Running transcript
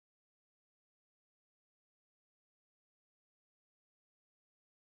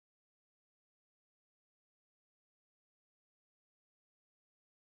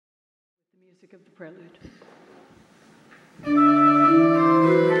music of the prelude.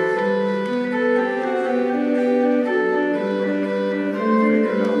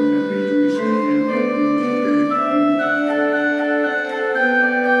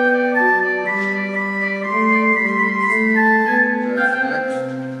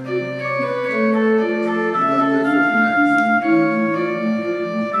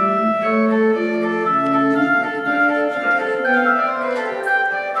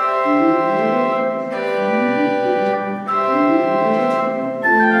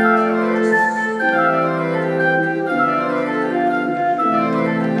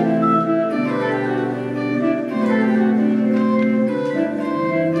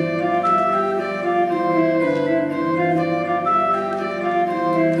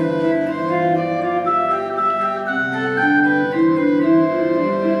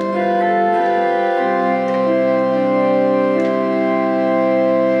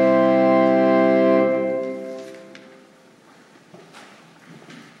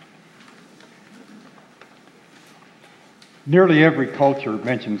 Nearly every culture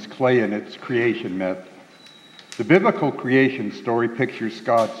mentions clay in its creation myth. The biblical creation story pictures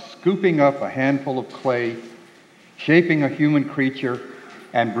God scooping up a handful of clay, shaping a human creature,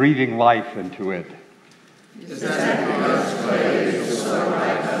 and breathing life into it. Is that because clay is so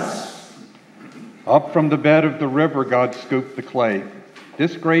like us? Up from the bed of the river, God scooped the clay.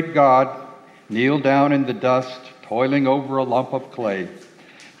 This great God kneeled down in the dust, toiling over a lump of clay,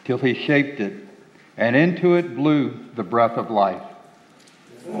 till he shaped it, and into it blew the breath of life.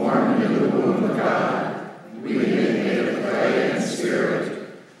 Formed in the womb of God, we made of clay and spirit,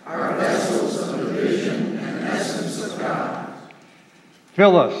 are vessels of the vision and essence of God.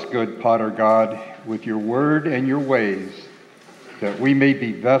 Fill us, good potter God, with your word and your ways, that we may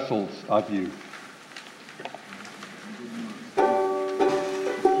be vessels of you.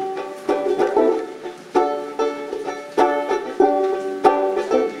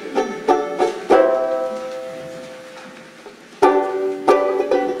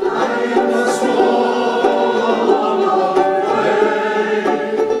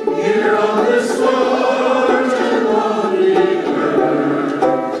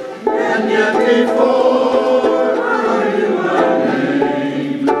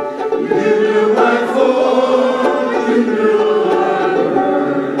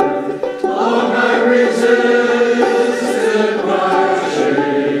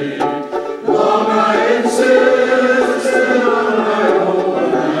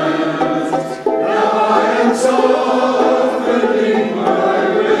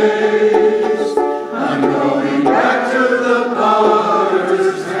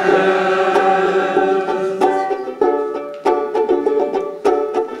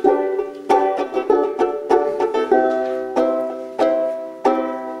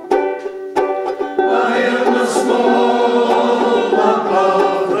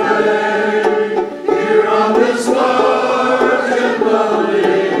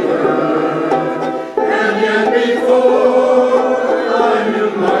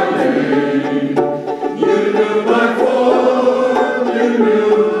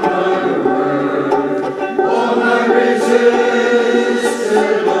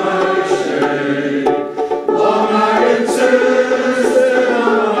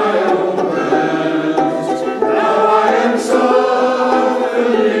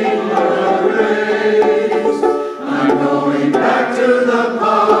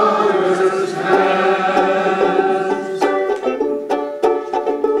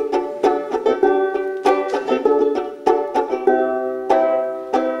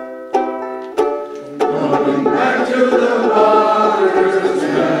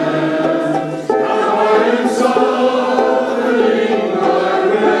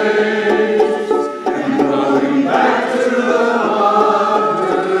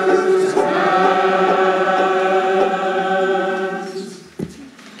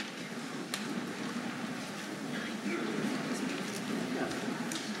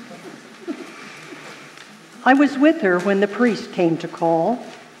 I was with her when the priest came to call.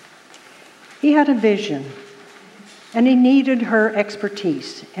 He had a vision, and he needed her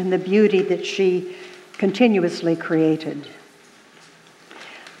expertise and the beauty that she continuously created.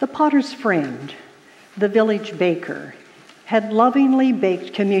 The potter's friend, the village baker, had lovingly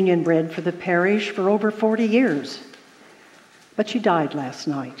baked communion bread for the parish for over 40 years, but she died last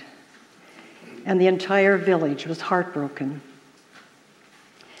night, and the entire village was heartbroken.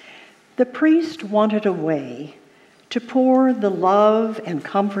 The priest wanted a way to pour the love and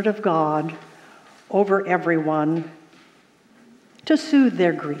comfort of God over everyone to soothe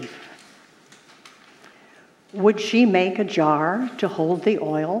their grief. Would she make a jar to hold the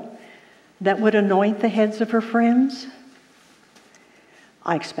oil that would anoint the heads of her friends?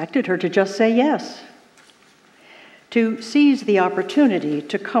 I expected her to just say yes, to seize the opportunity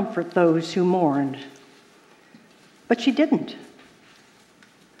to comfort those who mourned. But she didn't.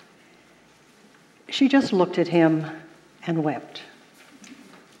 She just looked at him and wept.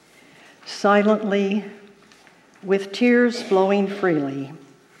 Silently, with tears flowing freely,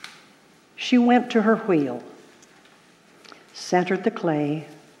 she went to her wheel, centered the clay,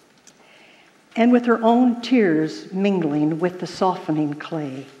 and with her own tears mingling with the softening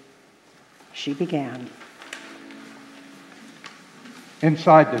clay, she began.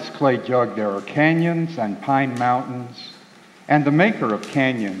 Inside this clay jug there are canyons and pine mountains, and the maker of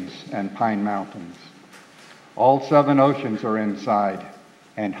canyons and pine mountains. All 7 oceans are inside,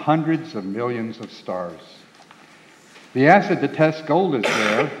 and hundreds of millions of stars. The acid that tests gold is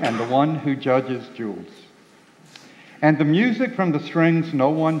there, and the one who judges jewels. And the music from the strings no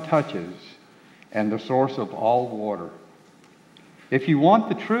one touches, and the source of all water. If you want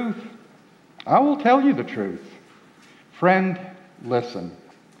the truth, I will tell you the truth. Friend, listen.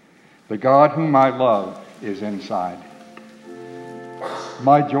 The God whom I love is inside.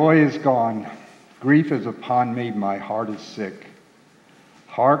 My joy is gone. Grief is upon me. My heart is sick.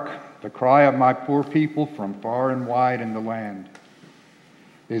 Hark, the cry of my poor people from far and wide in the land.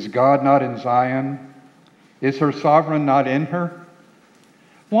 Is God not in Zion? Is her sovereign not in her?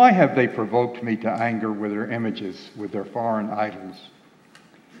 Why have they provoked me to anger with their images, with their foreign idols?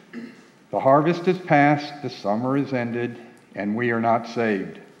 The harvest is past, the summer is ended, and we are not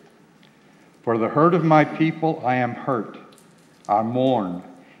saved. For the hurt of my people I am hurt. I mourn,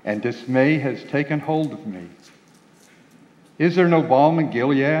 and dismay has taken hold of me. Is there no balm in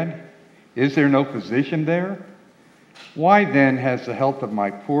Gilead? Is there no physician there? Why then has the health of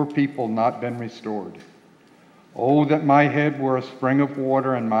my poor people not been restored? Oh, that my head were a spring of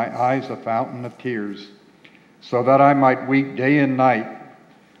water and my eyes a fountain of tears, so that I might weep day and night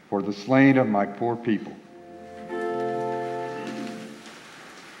for the slain of my poor people.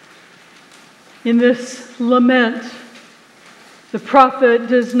 In this lament, the prophet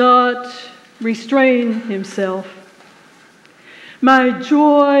does not restrain himself. My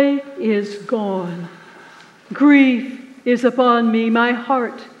joy is gone. Grief is upon me. My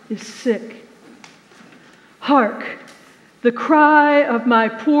heart is sick. Hark, the cry of my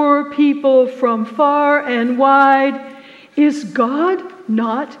poor people from far and wide. Is God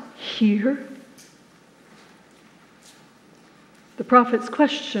not here? The prophet's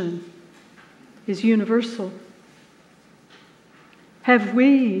question is universal. Have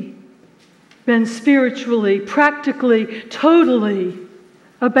we been spiritually, practically, totally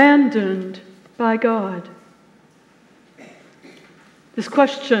abandoned by God? This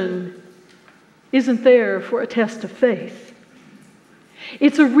question isn't there for a test of faith.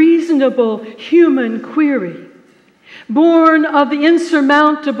 It's a reasonable human query, born of the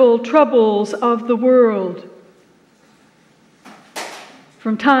insurmountable troubles of the world.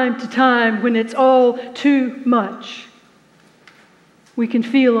 From time to time, when it's all too much, we can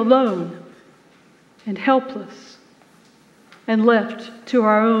feel alone and helpless and left to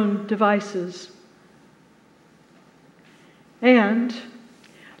our own devices. And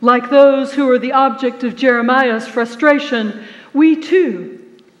like those who are the object of Jeremiah's frustration, we too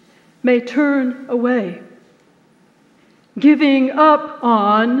may turn away, giving up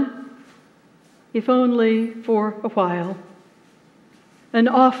on, if only for a while, an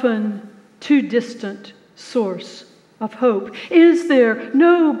often too distant source of hope. Is there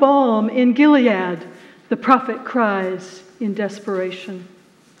no balm in Gilead? The prophet cries in desperation.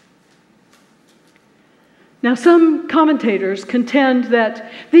 Now, some commentators contend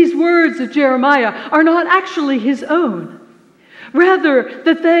that these words of Jeremiah are not actually his own. Rather,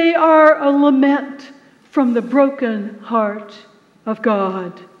 that they are a lament from the broken heart of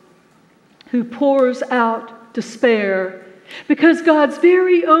God, who pours out despair because God's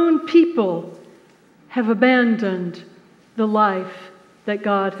very own people have abandoned the life that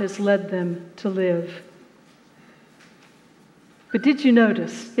God has led them to live. But did you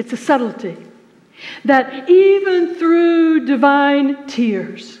notice? It's a subtlety that even through divine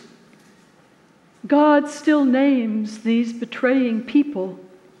tears, God still names these betraying people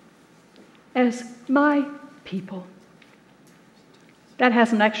as my people. That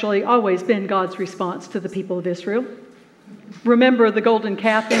hasn't actually always been God's response to the people of Israel. Remember the golden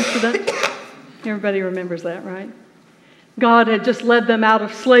calf incident? Everybody remembers that, right? God had just led them out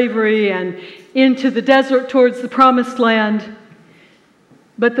of slavery and into the desert towards the promised land.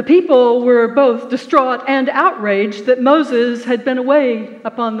 But the people were both distraught and outraged that Moses had been away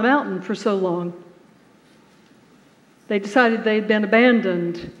upon the mountain for so long. They decided they'd been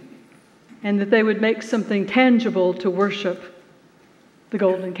abandoned. and that they would make something tangible to worship the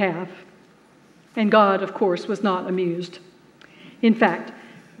golden calf. And God, of course, was not amused. In fact,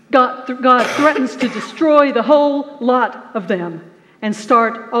 God threatens to destroy the whole lot of them and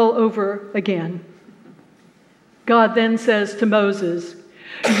start all over again. God then says to Moses,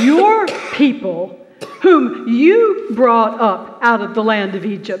 "Your people, whom you brought up out of the land of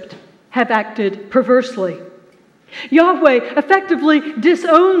Egypt, have acted perversely." Yahweh effectively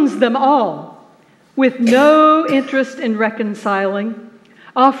disowns them all, with no interest in reconciling,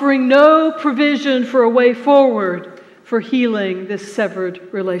 offering no provision for a way forward for healing this severed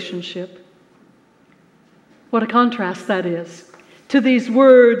relationship. What a contrast that is to these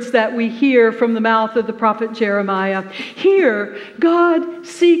words that we hear from the mouth of the prophet Jeremiah. Here, God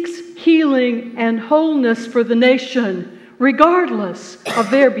seeks healing and wholeness for the nation, regardless of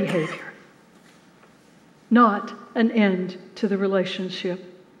their behavior, not an end to the relationship.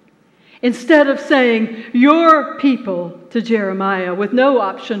 Instead of saying, "Your people," to Jeremiah, with no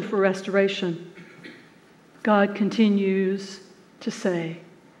option for restoration, God continues to say,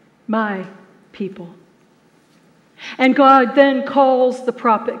 "My people." And God then calls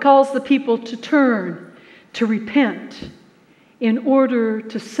the people to turn, to repent, in order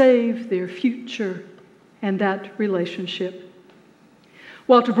to save their future and that relationship.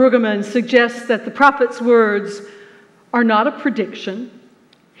 Walter Brueggemann suggests that the prophet's words are not a prediction,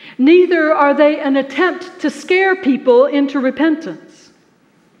 neither are they an attempt to scare people into repentance.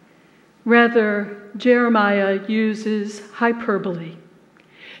 Rather, Jeremiah uses hyperbole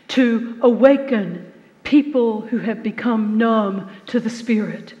to awaken people who have become numb to the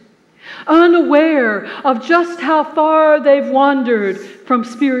Spirit, unaware of just how far they've wandered from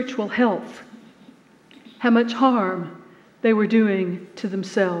spiritual health, how much harm they were doing to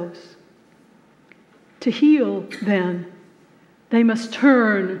themselves. To heal, then, they must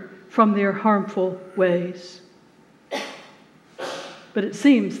turn from their harmful ways. But it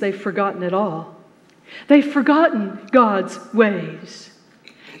seems they've forgotten it all. They've forgotten God's ways.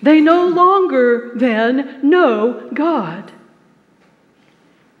 They no longer then know God.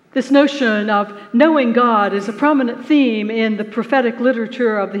 This notion of knowing God is a prominent theme in the prophetic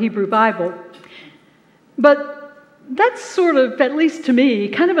literature of the Hebrew Bible. But that's sort of, at least to me,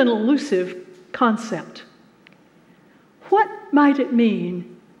 kind of an elusive concept. What might it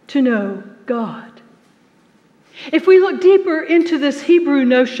mean to know God? If we look deeper into this Hebrew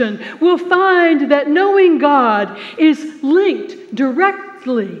notion, we'll find that knowing God is linked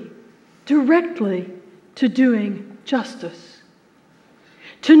directly to doing justice.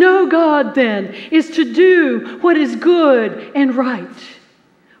 To know God, then, is to do what is good and right,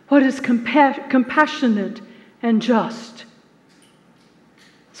 what is compassionate and just.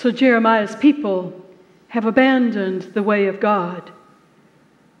 So Jeremiah's people have abandoned the way of God,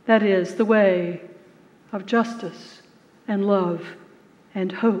 that is, the way of justice and love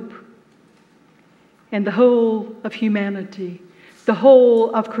and hope. And the whole of humanity, the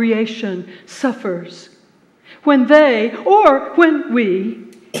whole of creation suffers when they, or when we,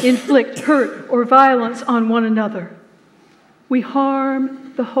 inflict hurt or violence on one another. We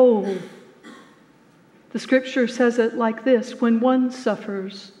harm the whole. The Scripture says it like this: when one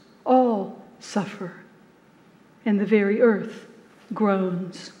suffers, all suffer, and the very earth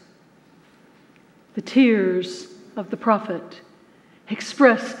groans. The tears of the prophet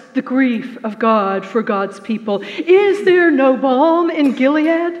express the grief of God for God's people. Is there no balm in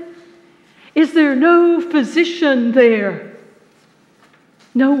Gilead? Is there no physician there?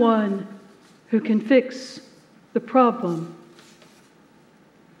 No one who can fix the problem.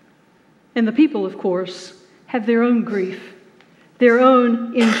 And the people, of course, have their own grief, their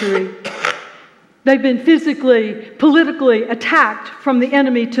own injury. They've been physically, politically attacked from the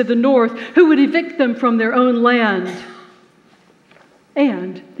enemy to the north, who would evict them from their own land.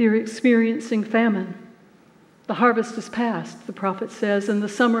 And they're experiencing famine. The harvest is past, the prophet says, and the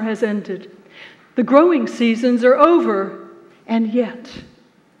summer has ended. The growing seasons are over, and yet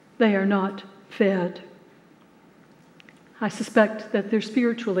they are not fed. I suspect that they're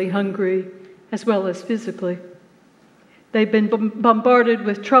spiritually hungry as well as physically. They've been bombarded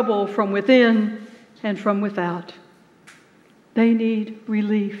with trouble from within and from without. They need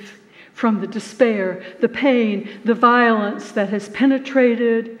relief from the despair, the pain, the violence that has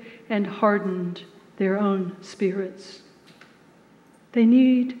penetrated and hardened their own spirits. They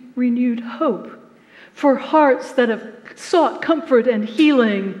need renewed hope for hearts that have sought comfort and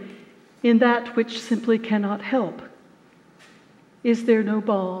healing in that which simply cannot help. Is there no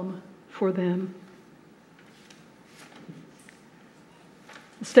balm for them?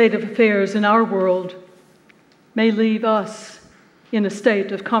 The state of affairs in our world may leave us in a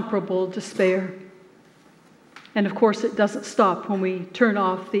state of comparable despair. And of course, it doesn't stop when we turn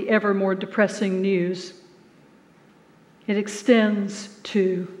off the ever more depressing news. It extends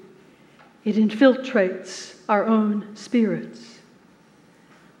to, it infiltrates our own spirits.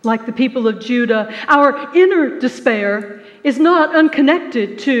 Like the people of Judah, our inner despair is not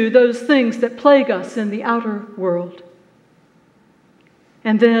unconnected to those things that plague us in the outer world.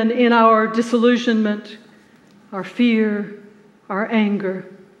 And then in our disillusionment, our fear, our anger,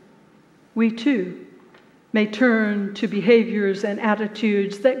 we too may turn to behaviors and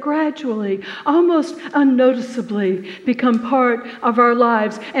attitudes that gradually, almost unnoticeably, become part of our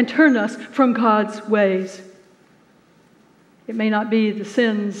lives and turn us from God's ways. It may not be the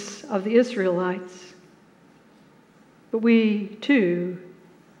sins of the Israelites, but we too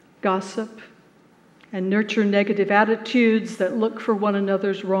gossip and nurture negative attitudes that look for one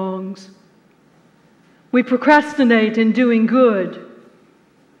another's wrongs. We procrastinate in doing good.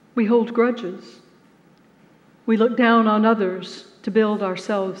 We hold grudges. We look down on others to build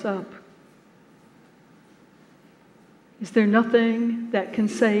ourselves up. Is there nothing that can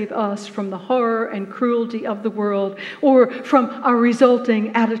save us from the horror and cruelty of the world or from our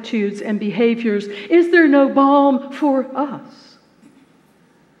resulting attitudes and behaviors? Is there no balm for us?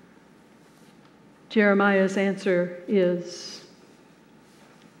 Jeremiah's answer is,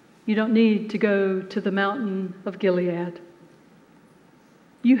 you don't need to go to the mountain of Gilead.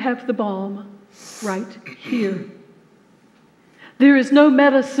 You have the balm right here. There is no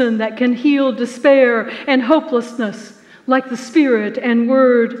medicine that can heal despair and hopelessness like the Spirit and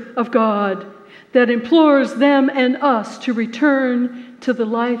Word of God that implores them and us to return to the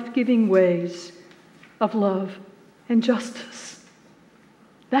life-giving ways of love and justice.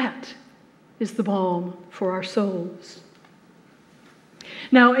 That is the balm for our souls.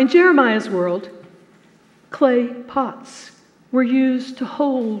 Now, in Jeremiah's world, clay pots were used to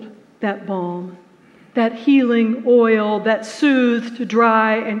hold that balm, that healing oil that soothed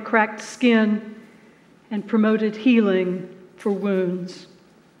dry and cracked skin and promoted healing for wounds.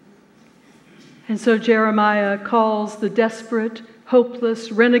 And so Jeremiah calls the desperate,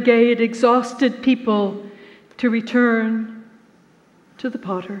 hopeless, renegade, exhausted people to return to the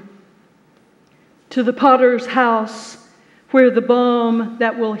potter, to the potter's house where the balm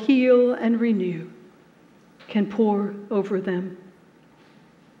that will heal and renew can pour over them.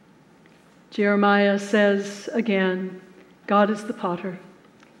 Jeremiah says again, God is the potter,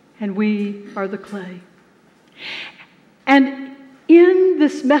 and we are the clay. And in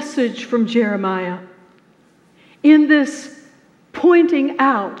this message from Jeremiah, in this pointing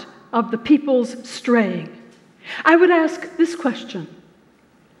out of the people's straying, I would ask this question: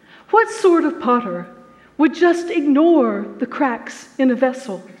 what sort of potter would just ignore the cracks in a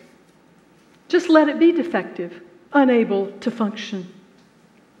vessel? Just let it be defective, unable to function.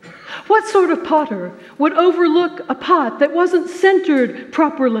 What sort of potter would overlook a pot that wasn't centered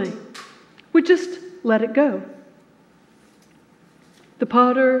properly? Would just let it go? The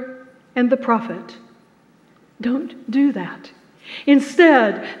potter and the prophet don't do that.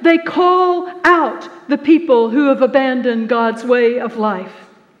 Instead, they call out the people who have abandoned God's way of life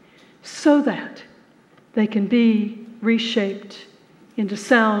so that they can be reshaped into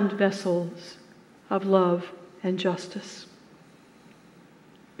sound vessels of love and justice.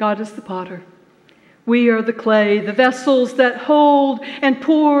 God is the potter. We are the clay, the vessels that hold and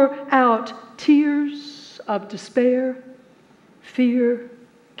pour out tears of despair, fear,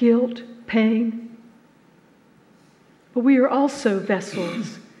 guilt, pain. But we are also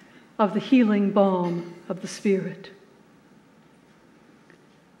vessels of the healing balm of the Spirit.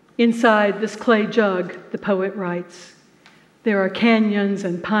 Inside this clay jug, the poet writes, there are canyons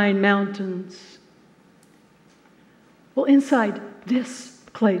and pine mountains. Well, inside this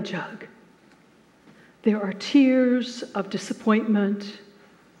clay jug, there are tears of disappointment,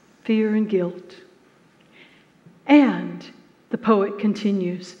 fear, and guilt. And, the poet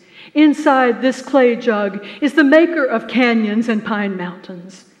continues, inside this clay jug is the maker of canyons and pine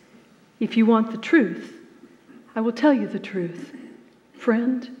mountains. If you want the truth, I will tell you the truth.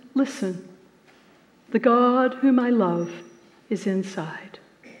 Friend, listen. The God whom I love is inside.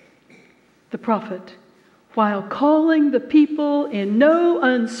 The prophet, while calling the people in no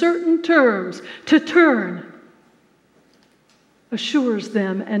uncertain terms to turn, assures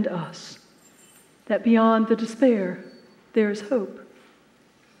them and us that beyond the despair there is hope,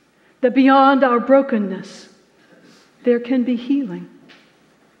 that beyond our brokenness there can be healing.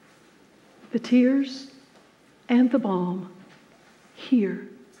 The tears and the balm here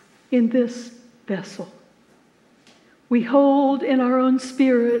in this vessel. We hold in our own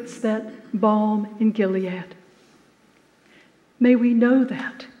spirits that balm in Gilead. May we know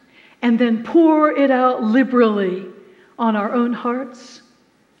that and then pour it out liberally on our own hearts,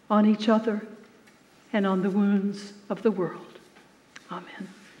 on each other, and on the wounds of the world. Amen.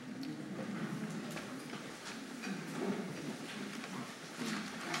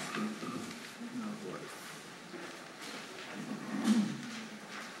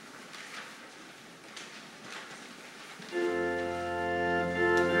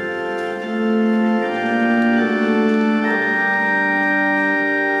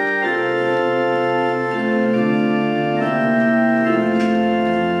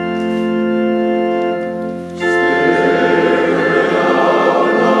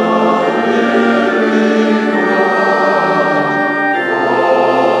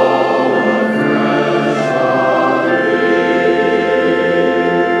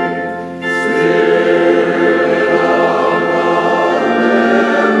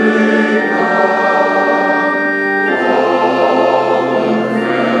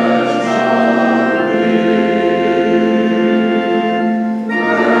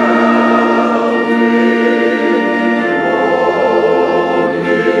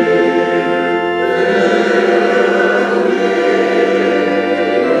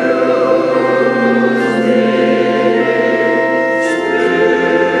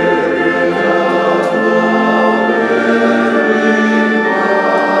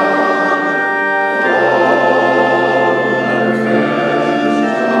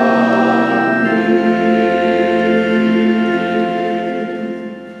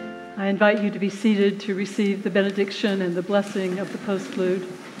 I invite you to be seated to receive the benediction and the blessing of the postlude.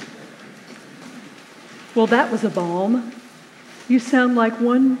 Well, that was a balm. You sound like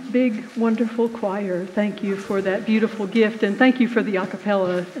one big, wonderful choir. Thank you for that beautiful gift, and thank you for the a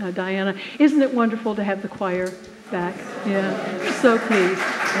cappella, Diana. Isn't it wonderful to have the choir back? Yeah, so pleased.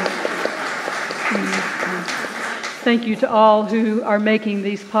 Yeah. Thank you to all who are making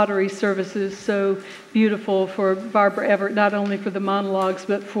these pottery services so beautiful, for Barbara Everett, not only for the monologues,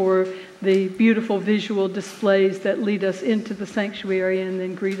 but for the beautiful visual displays that lead us into the sanctuary and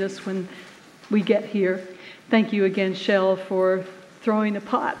then greet us when we get here. Thank you again, Shell, for throwing a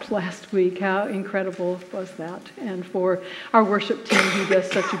pot last week. How incredible was that? And for our worship team who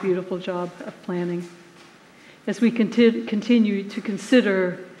does such a beautiful job of planning. As we continue to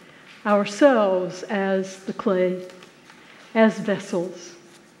consider ourselves as the clay, as vessels,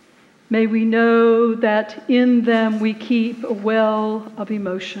 may we know that in them we keep a well of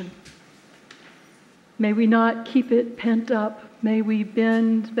emotion. May we not keep it pent up. May we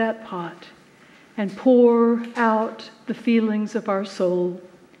bend that pot and pour out the feelings of our soul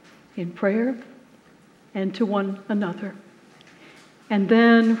in prayer and to one another. And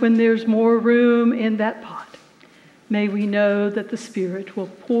then when there's more room in that pot, may we know that the Spirit will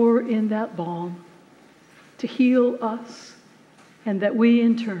pour in that balm to heal us, and that we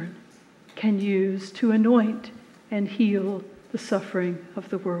in turn can use to anoint and heal the suffering of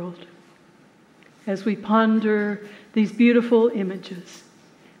the world. As we ponder these beautiful images,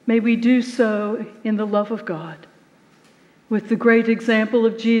 may we do so in the love of God, with the great example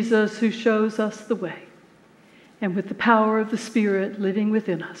of Jesus who shows us the way, and with the power of the Spirit living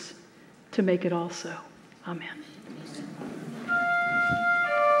within us to make it all so. Amen.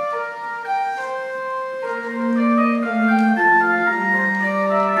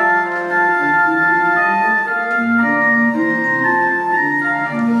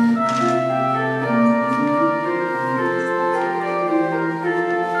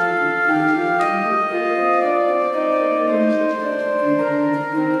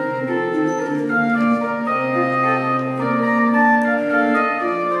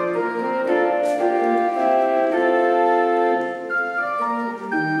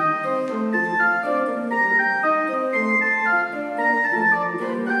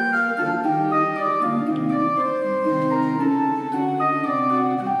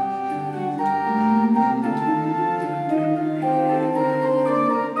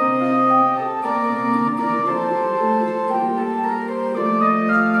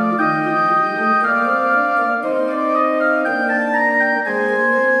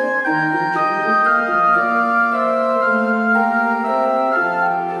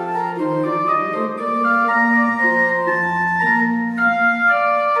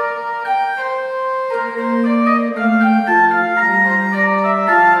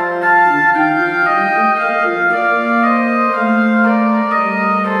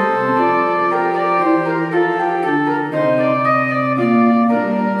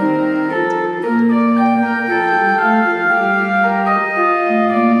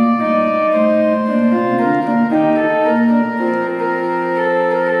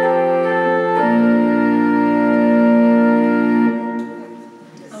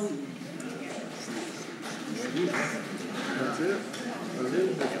 So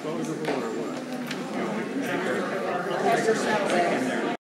this is disposable or what?